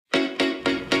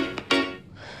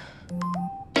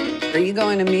Are you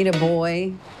going to meet a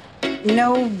boy?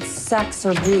 No sex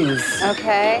or booze.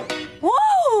 Okay.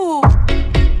 Whoa!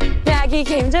 Maggie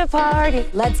came to party.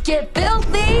 Let's get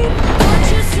filthy.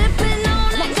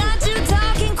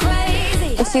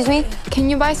 Excuse me, can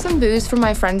you buy some booze for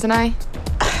my friends and I?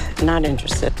 Not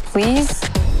interested. Please?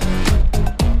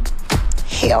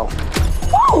 Hell,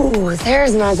 Ooh,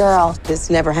 there's my girl. this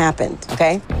never happened,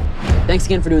 okay? Thanks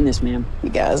again for doing this, ma'am. You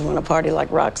guys want to party like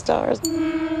rock stars?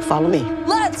 Follow me.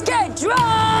 Let's get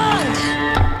drunk!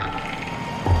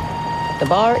 The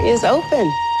bar is open.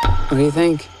 What do you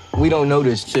think? We don't know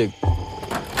this chick.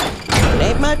 It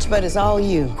ain't much, but it's all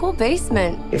you. Cool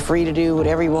basement. You're free to do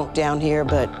whatever you want down here,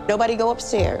 but nobody go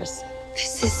upstairs.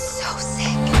 This is so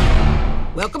sick.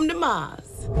 Welcome to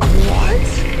Mars.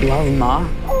 Love Ma.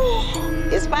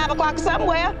 It's 5 o'clock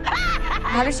somewhere.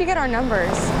 How did she get our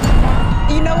numbers?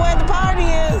 You know where the party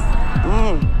is.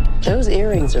 Those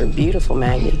earrings are beautiful,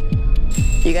 Maggie.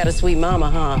 You got a sweet mama,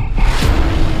 huh?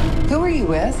 Who are you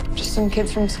with? Just some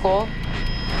kids from school.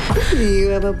 You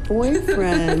have a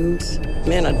boyfriend.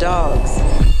 Men are dogs.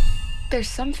 There's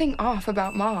something off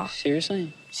about Ma.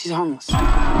 Seriously? She's harmless.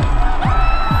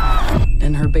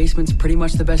 And her basement's pretty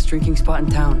much the best drinking spot in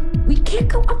town. We can't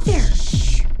go up there.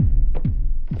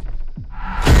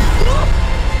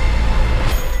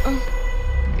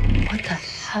 What the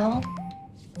hell?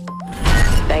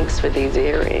 Thanks for these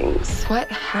earrings. What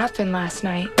happened last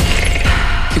night?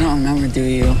 You don't remember, do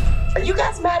you? Are you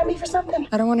guys mad at me for something?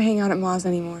 I don't want to hang out at Ma's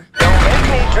anymore. Don't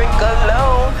make me drink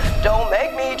alone. Don't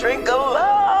make me drink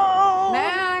alone.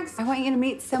 Max, I want you to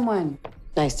meet someone.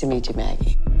 Nice to meet you,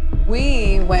 Maggie.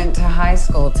 We went to high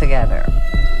school together.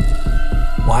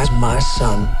 Why's my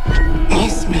son You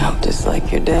smell just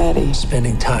like your daddy.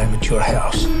 spending time at your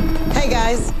house? Hey,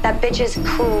 guys. That bitch is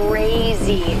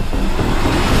crazy.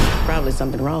 Probably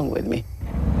something wrong with me.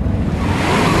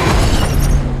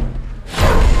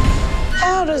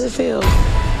 How does it feel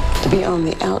to be on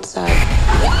the outside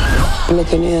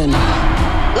looking in?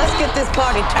 Let's get this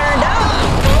party turned up.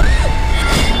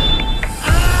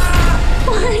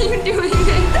 Why are you doing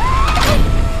this?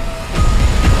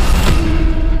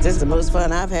 This is the most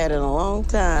fun I've had in a long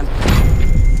time.